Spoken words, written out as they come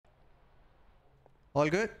All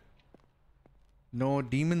good? No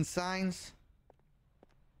demon signs?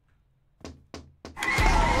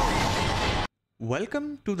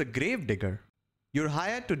 Welcome to the Gravedigger. You're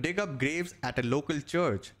hired to dig up graves at a local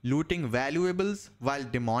church, looting valuables while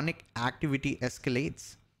demonic activity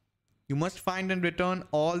escalates. You must find and return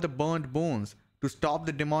all the burnt bones to stop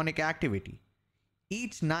the demonic activity.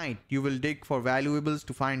 Each night you will dig for valuables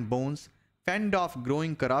to find bones, fend off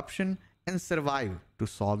growing corruption, and survive to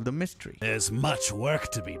solve the mystery. There's much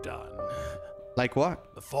work to be done. Like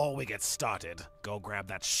what? Before we get started, go grab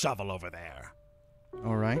that shovel over there.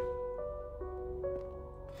 Alright.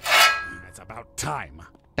 It's about time.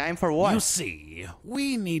 Time for what? You see,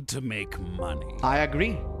 we need to make money. I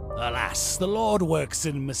agree. Alas, the Lord works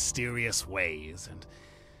in mysterious ways, and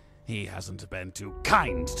he hasn't been too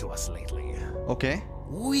kind to us lately. Okay.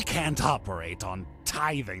 We can't operate on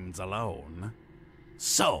tithings alone.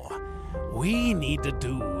 So, we need to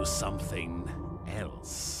do something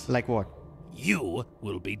else. Like what? You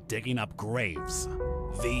will be digging up graves.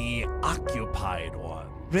 The occupied ones.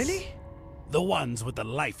 Really? The ones with the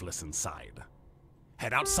lifeless inside.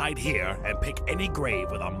 Head outside here and pick any grave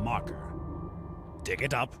with a marker. Dig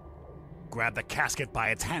it up, grab the casket by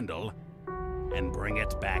its handle, and bring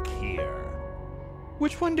it back here.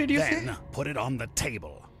 Which one did you say? Then put it on the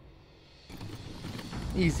table.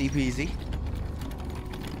 Easy peasy.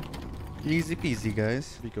 Easy peasy,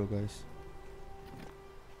 guys. We go, guys.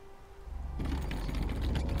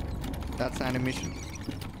 That's animation.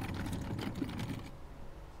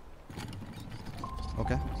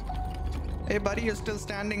 Okay. Hey, buddy, you're still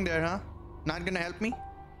standing there, huh? Not gonna help me?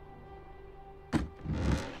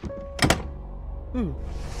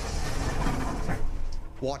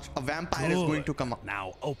 Watch, a vampire is going to come up.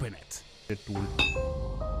 Now open it. The tool.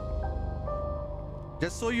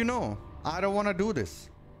 Just so you know, I don't want to do this.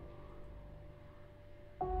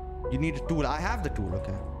 You need a tool. I have the tool,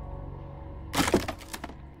 okay.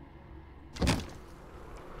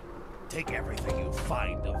 Take everything you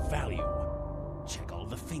find of value. Check all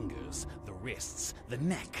the fingers, the wrists, the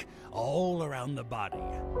neck, all around the body.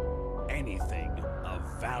 Anything of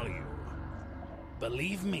value.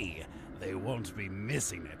 Believe me, they won't be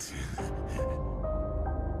missing it.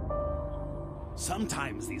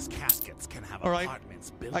 Sometimes these caskets can have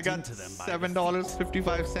apartments built I got into them by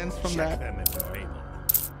 $7.55 from Check that. them if they're able.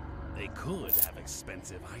 They could have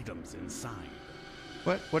expensive items inside.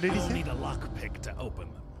 What did he You'll say? need a lockpick to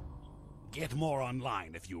open them. Get more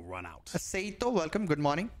online if you run out. Saito, welcome. Good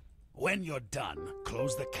morning. When you're done,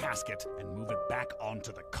 close the casket and move it back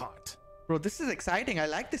onto the cart. Bro, this is exciting. I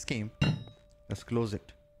like this game. Let's close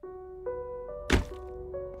it.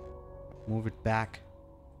 Move it back.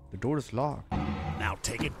 The door is locked. Now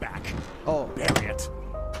take it back. Oh. Bury it.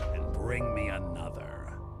 And bring me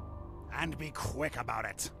another. And be quick about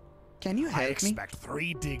it. Can you I help me? expect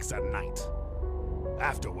 3 digs a night.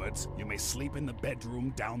 Afterwards, you may sleep in the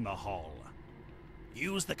bedroom down the hall.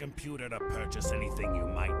 Use the computer to purchase anything you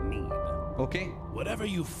might need. Okay. Whatever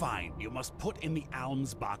you find, you must put in the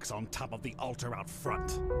alms box on top of the altar out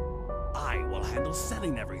front. I will handle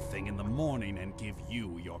selling everything in the morning and give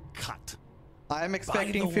you your cut. I am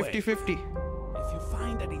expecting By the way, 50-50. If you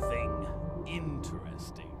find anything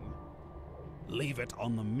interesting, leave it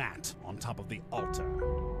on the mat on top of the altar.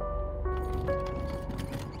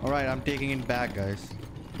 Alright, I'm taking it back, guys.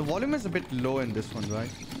 The volume is a bit low in this one, right?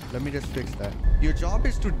 Let me just fix that. Your job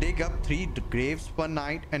is to dig up 3 graves per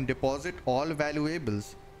night and deposit all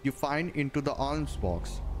valuables you find into the alms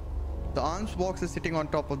box. The alms box is sitting on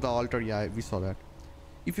top of the altar. Yeah, we saw that.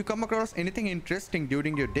 If you come across anything interesting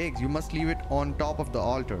during your digs, you must leave it on top of the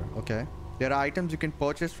altar, okay? There are items you can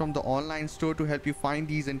purchase from the online store to help you find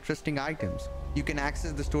these interesting items. You can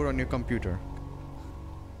access the store on your computer.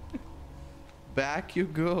 Back you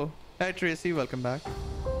go. Hi Tracy, welcome back.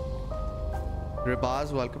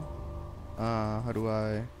 Rebaz, welcome. How do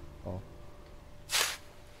I... Oh.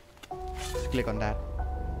 Just click on that.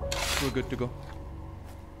 We're good to go.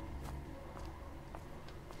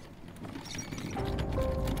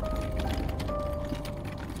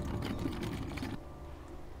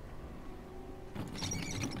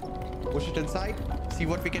 Push it inside. See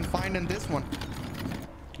what we can find in this one.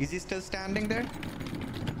 Is he still standing there?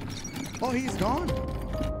 Oh, he's gone.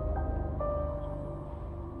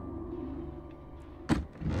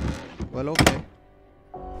 Well, okay.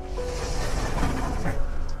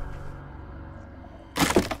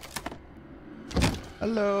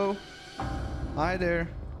 Hello. Hi there.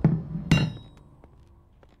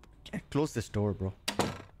 Can't close this door, bro.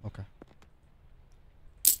 Okay.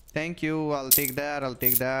 Thank you. I'll take that. I'll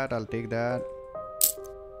take that. I'll take that.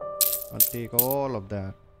 I'll take all of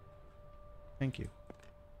that. Thank you.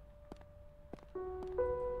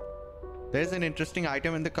 There's an interesting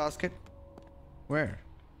item in the casket. Where?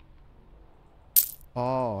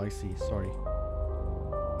 Oh, I see. Sorry.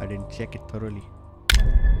 I didn't check it thoroughly.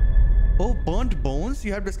 Oh, burnt bones?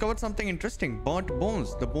 You have discovered something interesting. Burnt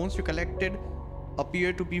bones. The bones you collected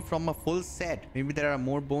appear to be from a full set. Maybe there are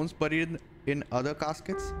more bones buried in other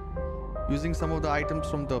caskets. Using some of the items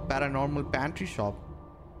from the paranormal pantry shop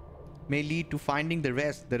may lead to finding the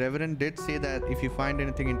rest. The Reverend did say that if you find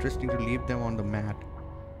anything interesting to leave them on the mat,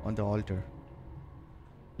 on the altar.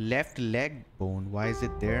 Left leg bone. Why is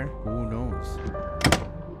it there? Who knows?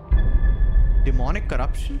 Demonic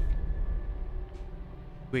corruption?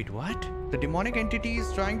 Wait, what? The demonic entity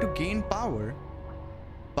is trying to gain power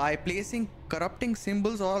by placing corrupting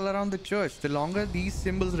symbols all around the church. The longer these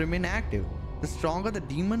symbols remain active, the stronger the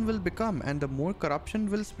demon will become and the more corruption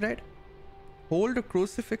will spread. Hold a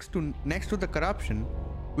crucifix next to the corruption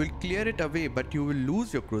will clear it away, but you will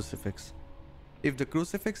lose your crucifix. If the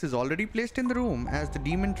crucifix is already placed in the room, as the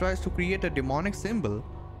demon tries to create a demonic symbol,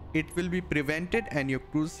 it will be prevented and your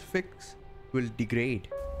crucifix will degrade.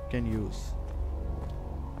 Can use.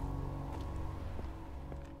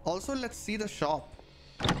 Also, let's see the shop.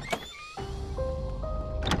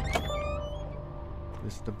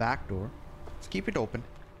 This is the back door. Let's keep it open.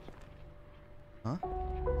 Huh?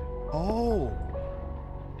 Oh!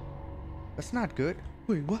 That's not good.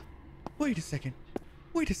 Wait, what? Wait a second.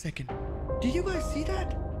 Wait a second. Did you guys see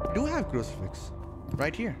that? I do have crucifix.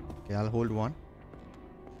 Right here. Okay, I'll hold one.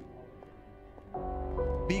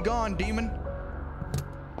 Be gone, demon.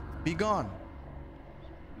 Be gone.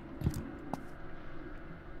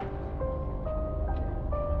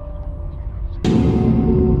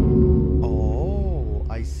 Oh,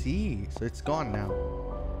 I see. So it's gone now.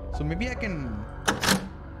 So maybe I can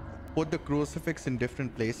put the crucifix in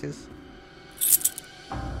different places.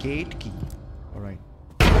 Gate key. All right.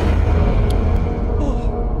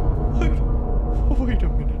 Oh, wait a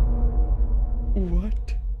minute.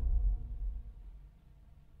 What?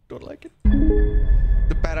 Don't like it.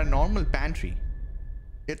 The Paranormal Pantry.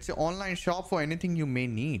 It's an online shop for anything you may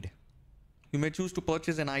need. You may choose to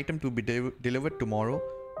purchase an item to be delivered tomorrow,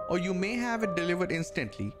 or you may have it delivered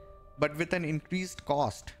instantly, but with an increased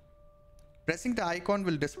cost. Pressing the icon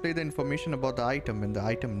will display the information about the item and the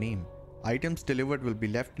item name. Items delivered will be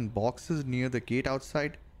left in boxes near the gate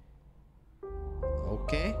outside.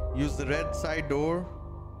 Okay. Use the red side door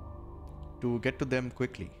to get to them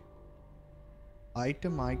quickly.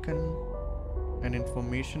 Item icon and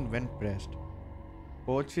information when pressed.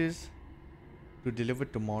 Purchase to deliver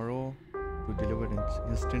tomorrow. To deliver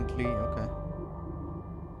instantly. Okay.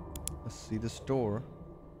 Let's see the store.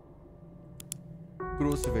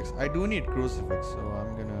 Crucifix. I do need crucifix, so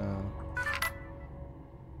I'm gonna...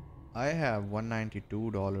 I have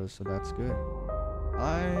 $192, so that's good.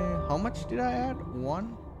 How much did I add?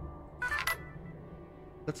 One?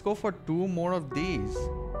 Let's go for 2 more of these.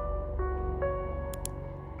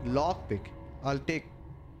 Lockpick. I'll take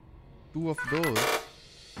 2 of those.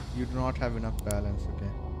 You do not have enough balance, okay.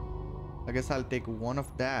 I guess I'll take 1 of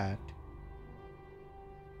that.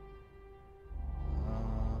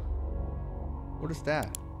 What is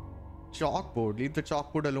that? Chalkboard. Leave the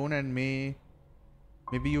chalkboard alone and maybe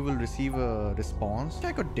you will receive a response.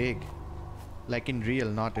 I could dig. Like in real,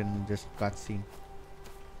 not in just cutscene.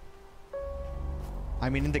 I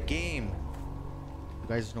mean in the game. You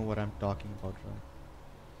guys know what I'm talking about,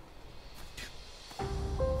 right?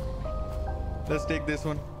 Let's take this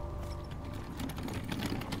one.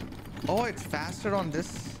 Oh, it's faster on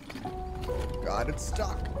this. God, it's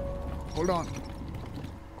stuck. Hold on.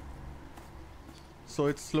 So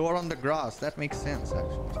it's slower on the grass. That makes sense,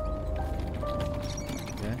 actually.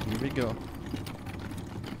 Yeah, here we go.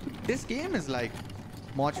 This game is like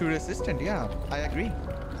mortuary assistant. Yeah, I agree.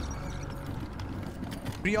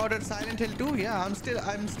 Pre-ordered Silent Hill 2. Yeah,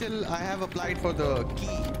 I have applied for the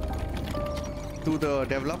key to the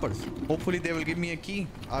developers. Hopefully they will give me a key.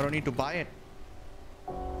 I don't need to buy it.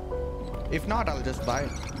 If not, I'll just buy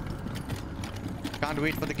it. Can't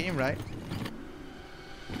wait for the game, right?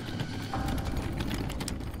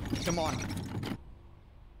 Come on.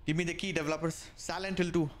 Give me the key, developers. Silent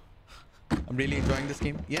Hill 2. I'm really enjoying this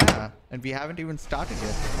game. Yeah, and we haven't even started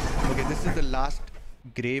yet. Okay, this is the last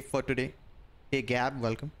grave for today. Hey, Gab,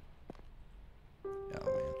 welcome. Oh,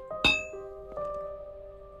 man.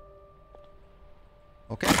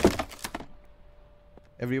 Okay.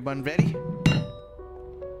 Everyone ready?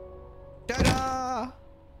 Ta-da!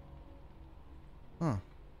 Huh.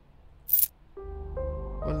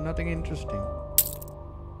 Well, nothing interesting.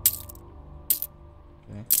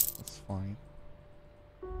 Okay, that's fine.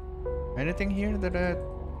 Anything here that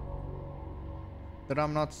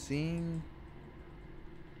I'm not seeing?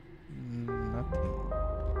 Nothing.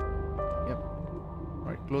 Yep.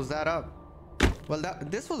 Alright, close that up. Well,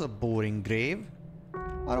 this was a boring grave.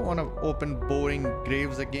 I don't want to open boring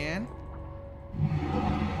graves again.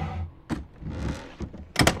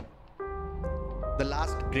 The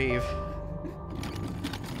last grave.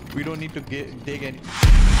 We don't need to dig any.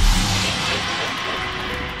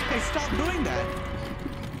 Hey, stop doing that.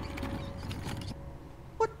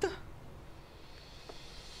 What the?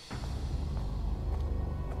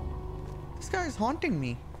 This guy is haunting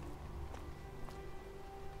me.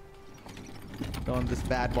 On this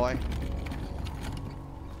bad boy.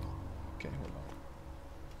 Okay, hold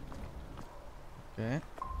on. Okay.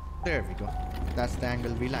 There we go. That's the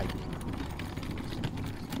angle we like.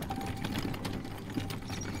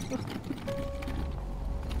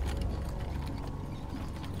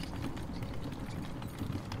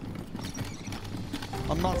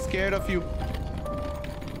 I'm not scared of you.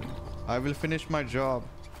 I will finish my job.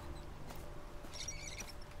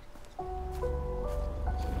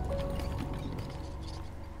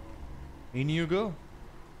 In you go.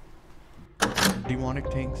 Demonic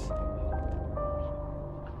things.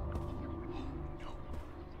 No.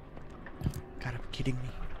 Gotta be kidding me.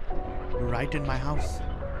 You're right in my house.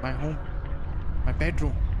 My home. My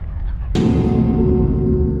bedroom.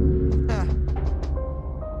 Ah.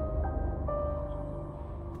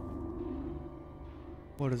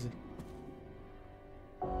 What is it?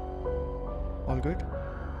 All good?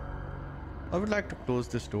 I would like to close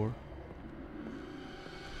this door.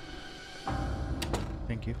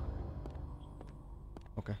 Thank you.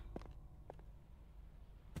 Okay.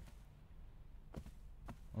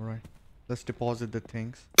 All right. Let's deposit the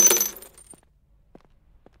things.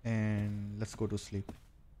 And let's go to sleep.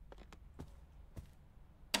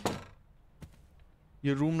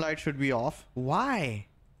 Your room light should be off. Why?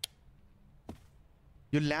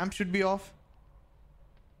 Your lamp should be off.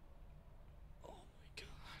 Oh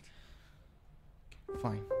my god.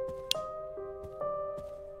 Fine.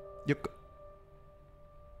 Your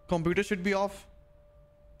computer should be off.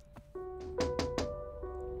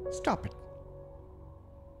 Stop it.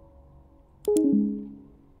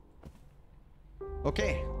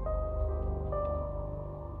 Okay.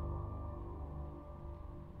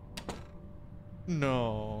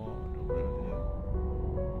 No.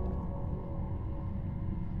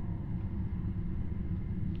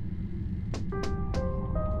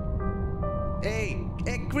 Hey,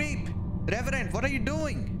 creep! Reverend, what are you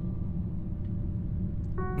doing?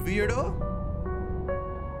 Weirdo?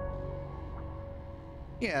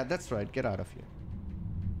 Yeah, that's right. Get out of here.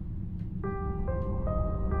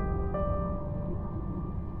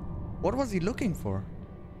 What was he looking for?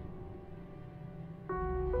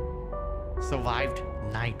 Survived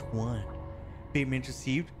night 1. Payment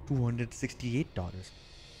received $268.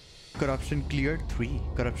 Corruption cleared 3.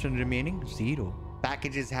 Corruption remaining 0.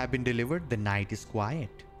 Packages have been delivered. The night is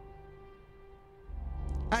quiet.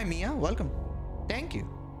 Hi Mia, welcome. Thank you.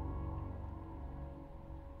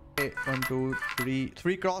 Okay, 1, 2, 3.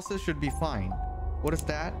 3 crosses should be fine. What is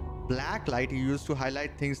that? Black light used to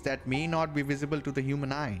highlight things that may not be visible to the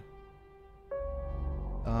human eye.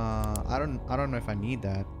 I don't know if I need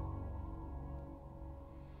that.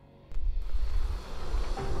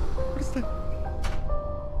 What is that?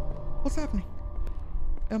 What's happening?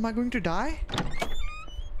 Am I going to die?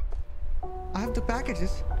 I have the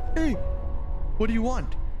packages. Hey, what do you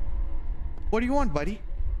want? What do you want, buddy?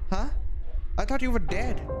 Huh? I thought you were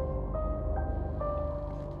dead.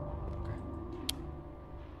 Okay.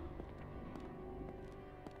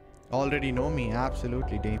 Already know me,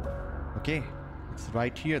 absolutely, Dave. Okay, it's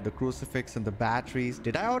right here, the crucifix and the batteries.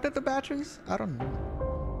 Did I order the batteries? I don't know.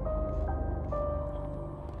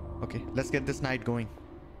 Okay, let's get this night going.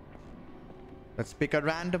 Let's pick a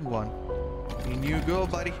random one. In you go,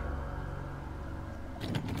 buddy.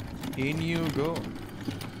 In you go.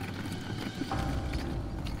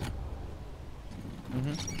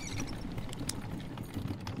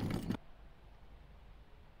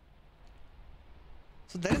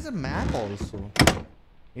 So there is a map also.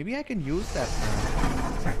 Maybe I can use that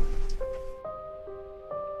map.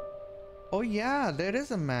 Oh yeah, there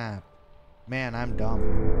is a map. Man, I'm dumb.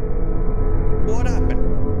 What happened?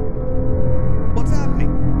 What's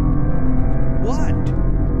happening? What?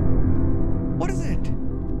 What is it?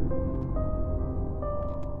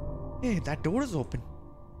 Hey, that door is open.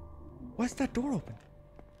 Why is that door open?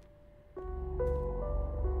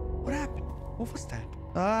 What happened? What was that?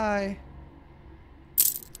 Hi.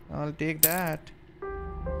 I'll take that.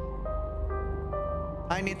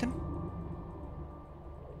 Hi, Nathan.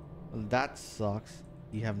 Well, that sucks.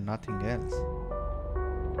 You have nothing else.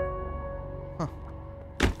 Huh.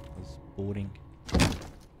 That was boring.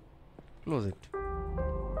 Close it.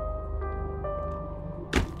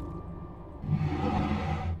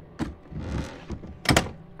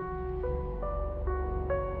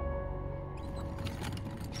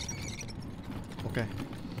 Okay.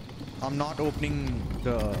 I'm not opening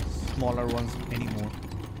the smaller ones anymore.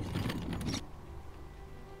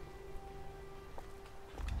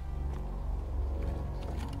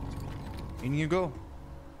 In you go.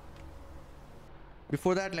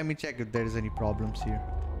 Before that, let me check if there is any problems here.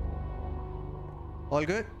 All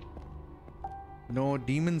good? No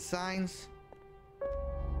demon signs?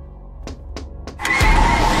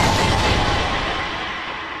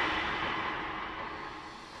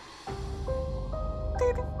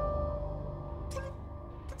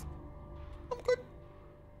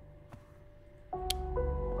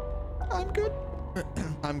 I'm good.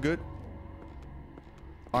 I'm good.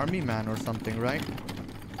 Army man or something, right?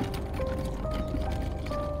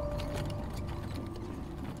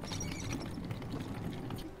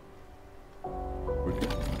 We're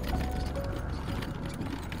good.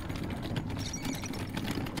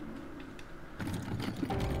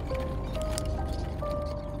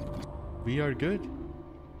 We are good.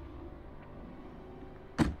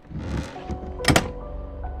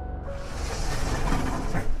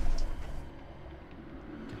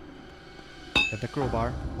 Get the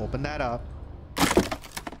crowbar. Open that up.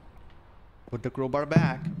 Put the crowbar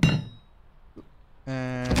back.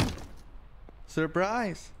 And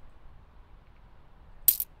surprise.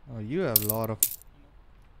 Oh, you have a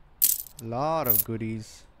lot of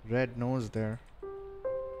goodies. Red nose there.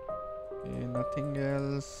 Okay, nothing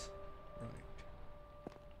else.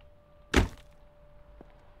 Right.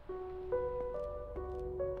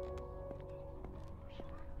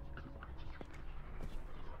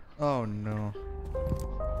 Oh no.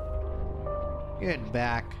 Get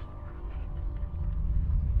back.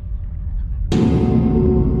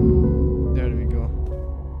 There we go.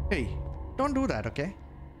 Hey, don't do that, okay?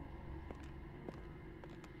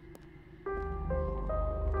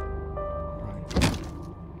 Right.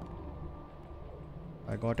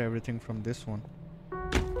 I got everything from this one.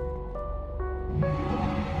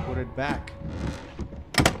 Put it back.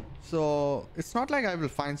 So, it's not like I will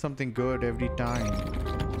find something good every time.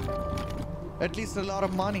 At least a lot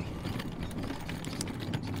of money.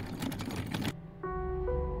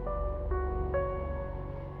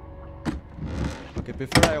 Okay,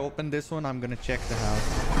 before I open this one, I'm gonna check the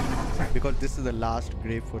house. Because this is the last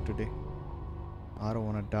grave for today. I don't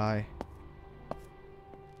wanna die.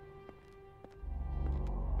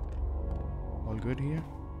 All good here?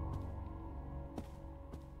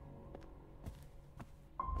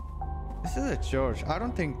 This is a church. I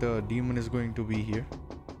don't think the demon is going to be here.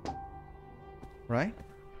 Right?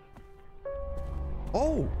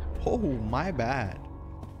 Oh, my bad.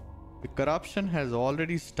 The corruption has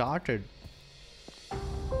already started.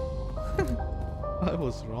 I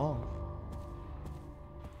was wrong.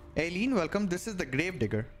 Aileen, welcome. This is the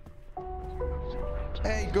Gravedigger.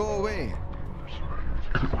 Hey, go away.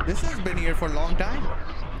 This has been here for a long time.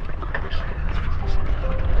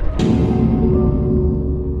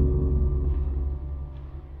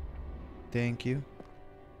 Thank you.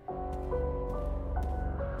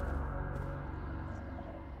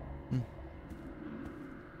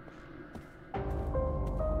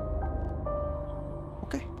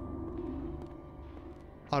 Okay.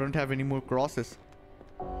 I don't have any more crosses.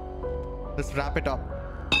 Let's wrap it up.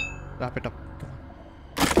 Wrap it up. Come on.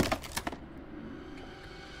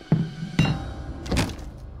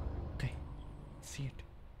 Okay. See it.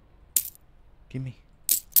 Give me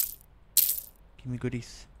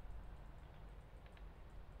goodies.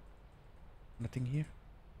 Nothing here.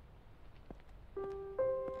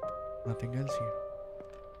 Nothing else here.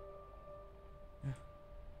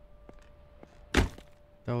 Yeah.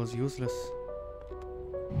 That was useless.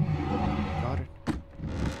 Got it.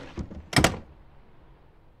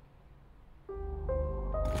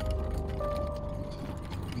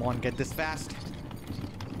 Come on, get this fast.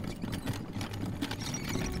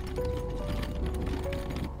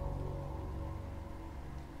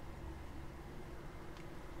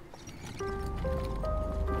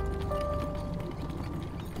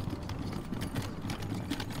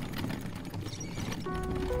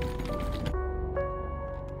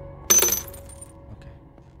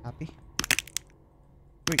 Happy?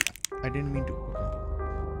 Wait, I didn't mean to.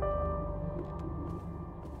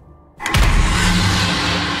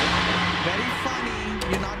 Very funny.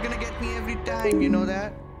 You're not gonna get me every time, you know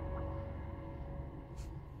that?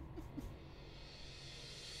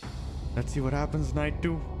 Let's see what happens night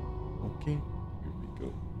 2. Okay, here we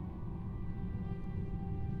go.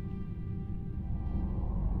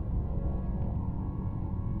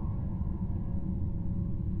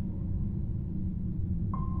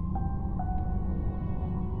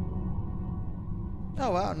 Oh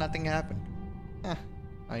wow, nothing happened. Huh,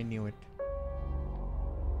 I knew it.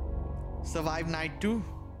 Survived night 2.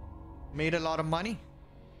 Made a lot of money.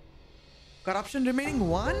 Corruption remaining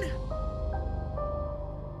 1?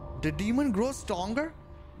 The demon grows stronger?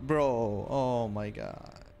 Bro, oh my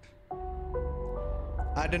god.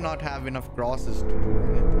 I did not have enough crosses to do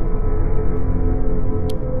anything.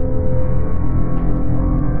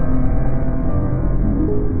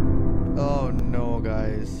 Oh no,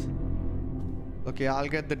 guys. Okay, I'll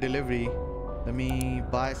get the delivery. Let me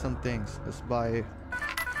buy some things. Let's buy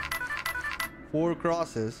 4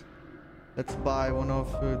 crosses. Let's buy one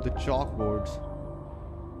of the chalkboards.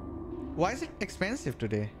 Why is it expensive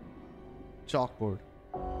today? Chalkboard.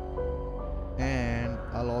 And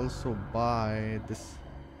I'll also buy this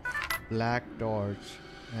black torch.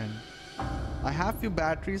 And I have few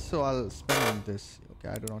batteries, so I'll spend on this. Okay,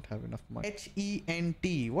 I do not have enough money.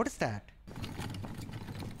 H-E-N-T. What is that?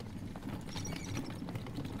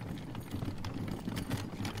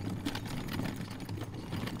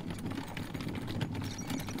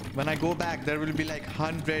 When I go back, there will be like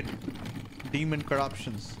 100 demon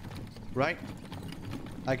corruptions, right?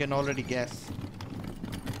 I can already guess.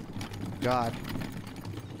 God.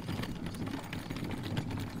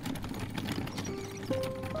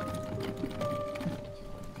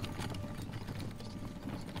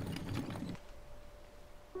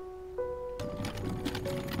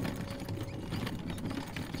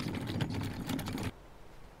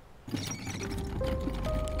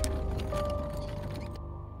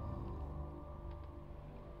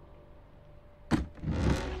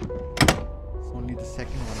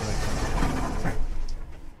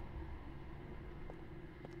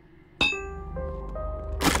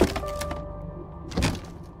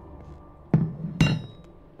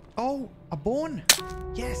 Bone.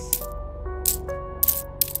 Yes.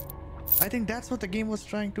 I think that's what the game was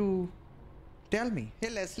trying to tell me. Hey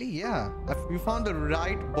Leslie, yeah, you found the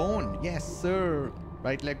right bone. Yes sir,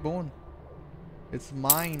 right leg bone. It's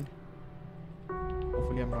mine.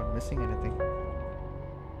 Hopefully I'm not missing anything.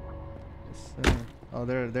 Yes sir. Oh,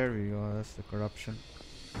 there we go. That's the corruption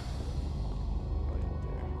right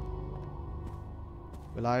there.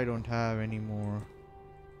 Well, I don't have any more.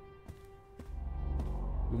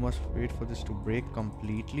 You must wait for this to break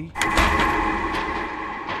completely.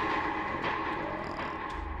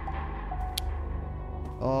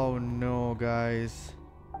 Oh no, guys.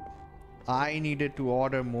 I needed to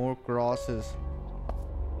order more crosses.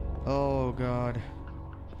 Oh god.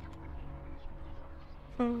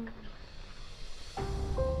 No.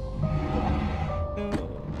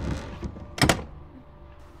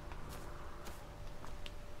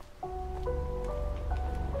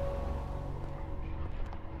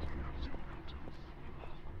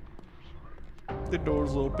 The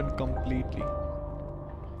doors open completely.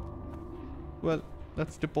 Well,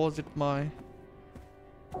 let's deposit my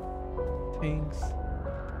things.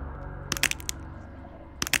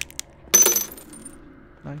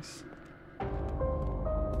 Nice.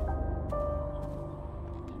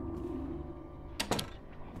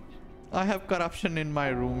 I have corruption in my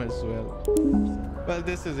room as well. Well,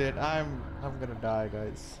 this is it. I'm gonna die,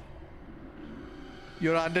 guys.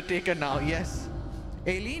 You're Undertaker now. Yes.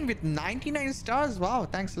 Aileen with 99 stars. Wow,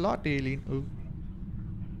 thanks a lot, Aileen. Ooh.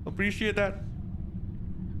 Appreciate that.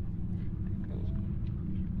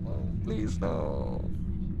 Oh, please no.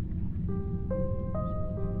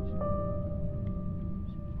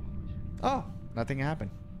 Oh, nothing happened.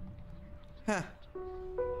 Huh.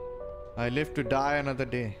 I live to die another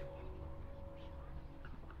day.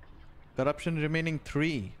 Corruption remaining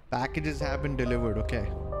 3. Packages have been delivered. Okay,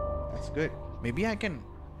 that's good. Maybe I can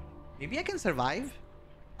survive.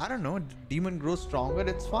 I don't know. Demon grows stronger.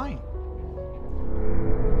 It's fine.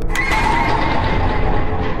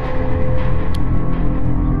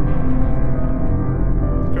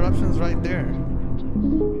 Corruption's right there.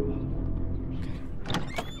 Okay.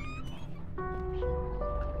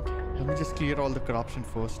 Let me just clear all the corruption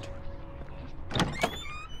first. Let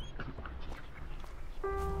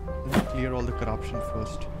me clear all the corruption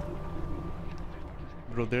first.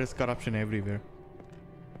 Bro, there's corruption everywhere.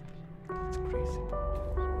 It's crazy.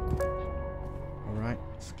 Alright,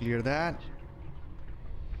 let's clear that.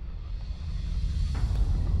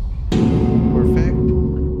 Perfect.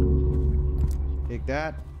 Take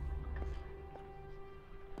that.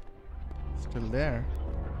 Still there.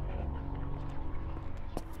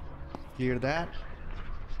 Clear that.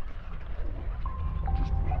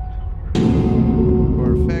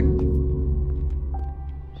 Perfect.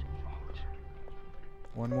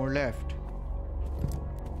 One more left.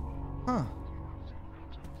 Huh.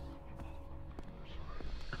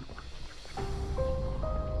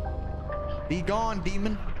 Be gone,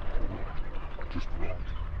 demon.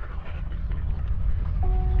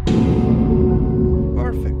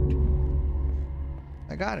 Perfect.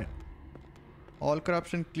 I got it. All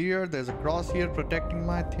corruption clear. There's a cross here protecting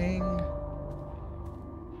my thing.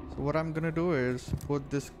 So what I'm gonna do is put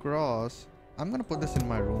this cross. I'm gonna put this in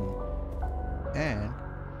my room. And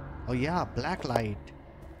oh yeah, black light.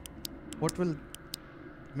 What will...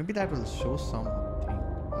 Maybe that will show something. I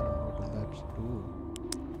don't know what will that do.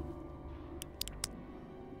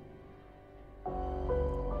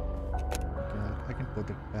 Okay, I can put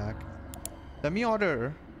it back. Let me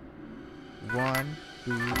order 1,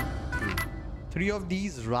 2, 3. 3 of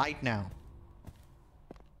these right now.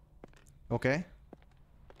 Okay.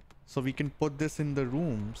 So we can put this in the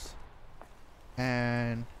rooms.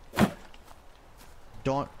 And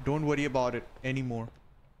don't worry about it anymore.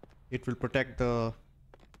 It will protect the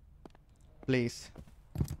place.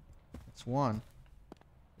 It's 1.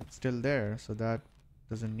 It's still there, so that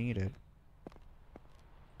doesn't need it.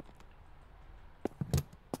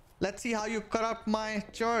 Let's see how you corrupt my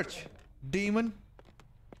church, demon.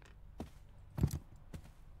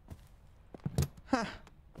 Huh.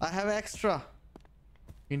 I have extra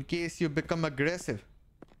in case you become aggressive.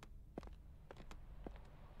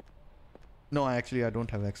 No, actually I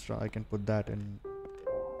don't have extra. I can put that in.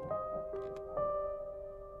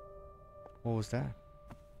 What was that?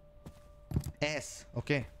 S.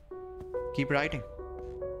 Okay. Keep writing.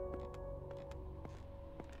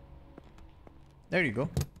 There you go.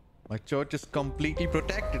 My church is completely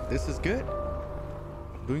protected. This is good.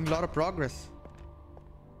 Doing a lot of progress.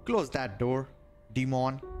 Close that door,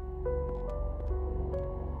 demon.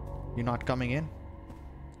 You're not coming in.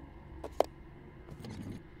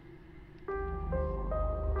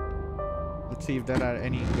 Let's see if there are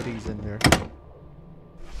any goodies in there.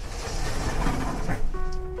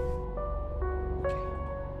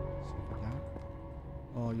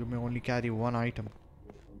 Oh, you may only carry 1 item.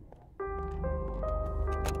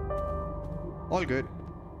 All good.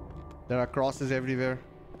 There are crosses everywhere.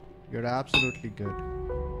 You're absolutely good.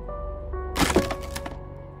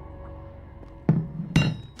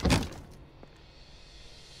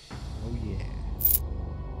 Oh yeah.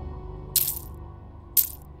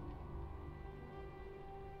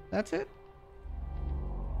 That's it.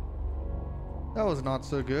 That was not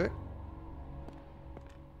so good.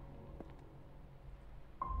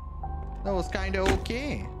 That was kind of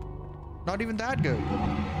okay. Not even that good.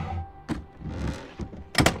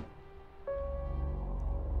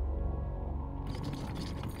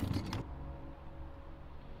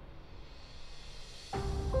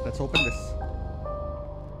 Let's open this.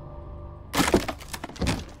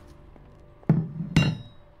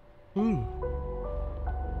 Ooh.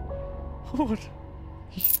 What?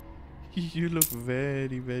 You look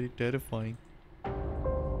very, very terrifying.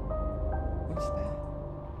 What's that?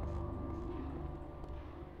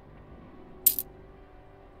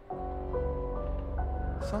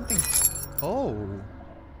 Something. Oh.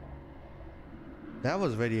 That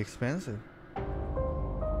was very expensive.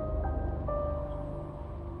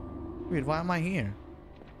 Wait, why am I here?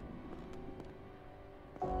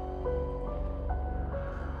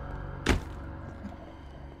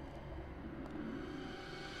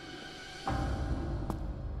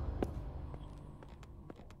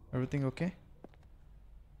 Everything okay?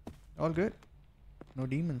 All good? No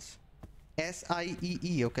demons.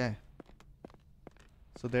 S-I-E-E, okay.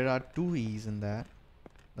 So there are 2 E's in that.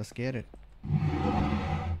 Let's get it.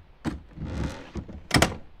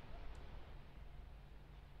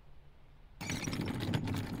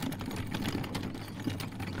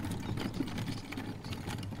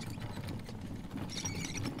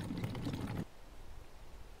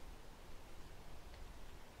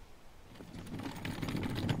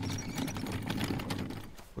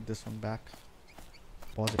 Put this one back.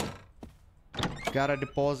 Deposit it. Gotta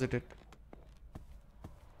deposit it.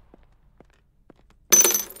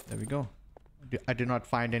 There we go. I did not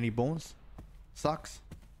find any bones. Sucks.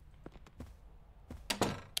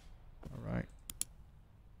 Alright.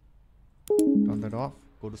 Turn that off.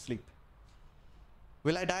 Go to sleep.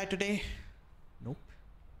 Will I die today? Nope.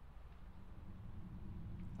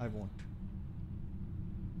 I won't.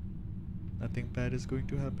 Nothing bad is going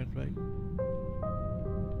to happen, right?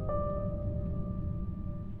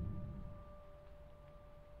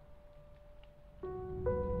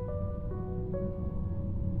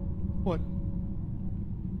 What?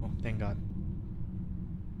 Oh, thank God.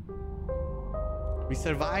 We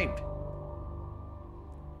survived.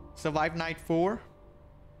 Survived night 4.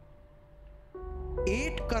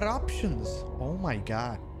 8 corruptions. Oh my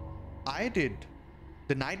God. I did.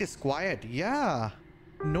 The night is quiet. Yeah.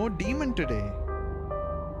 No demon today.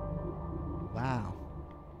 Wow.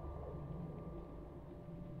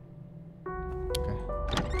 Okay.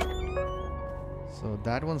 So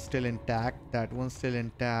that one's still intact. That one's still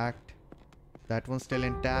intact. That one's still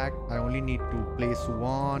intact. I only need to place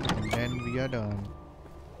one and then we are done.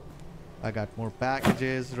 I got more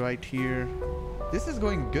packages right here. This is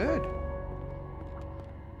going good.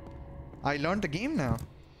 I learned the game now.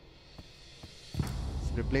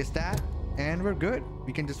 Let's replace that and we're good.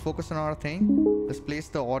 We can just focus on our thing. Let's place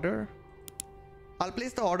the order. I'll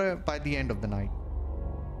place the order by the end of the night.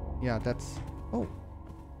 Yeah, that's... Oh.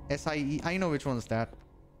 SIE. I know which one's that.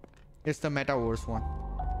 It's the Metaverse one.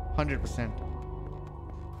 100%.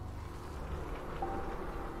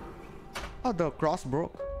 Oh, the cross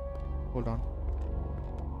broke. Hold on.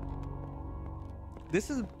 This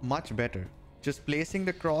is much better. Just placing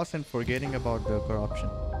the cross and forgetting about the corruption.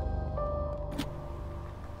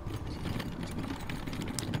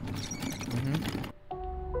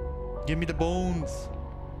 Give me the bones.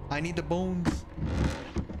 I need the bones.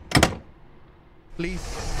 Please.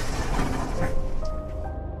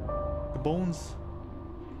 The bones.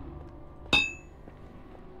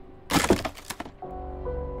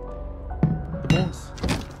 The bones.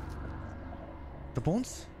 The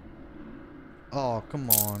bones? Oh, come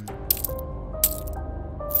on.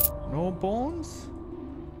 No bones?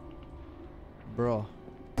 Bro.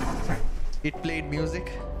 It played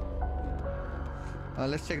music.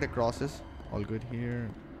 Let's check the crosses. All good here.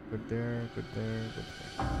 Good there. Good there. Good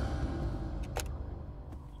there.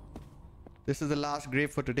 This is the last grave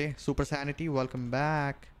for today. Super Sanity, welcome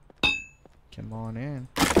back. Come on in.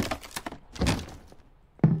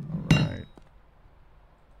 Alright.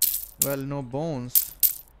 Well, no bones.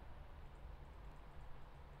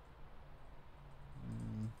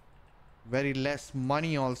 Very less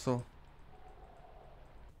money also.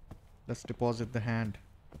 Let's deposit the hand.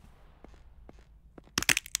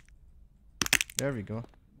 There we go.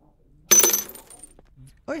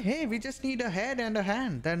 Oh, hey, we just need a head and a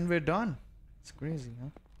hand. Then we're done. It's crazy, huh?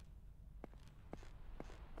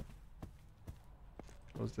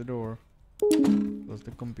 Close the door. Close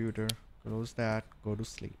the computer. Close that. Go to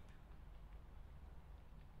sleep.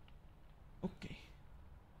 Okay.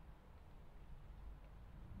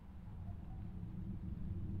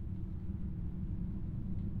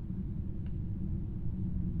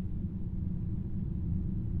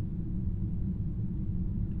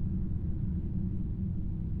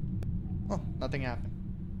 Oh, nothing happened.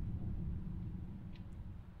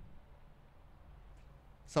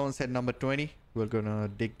 Someone said number 20. We're gonna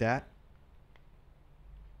dig that.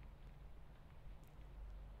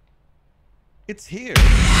 It's here.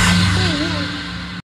 Oh,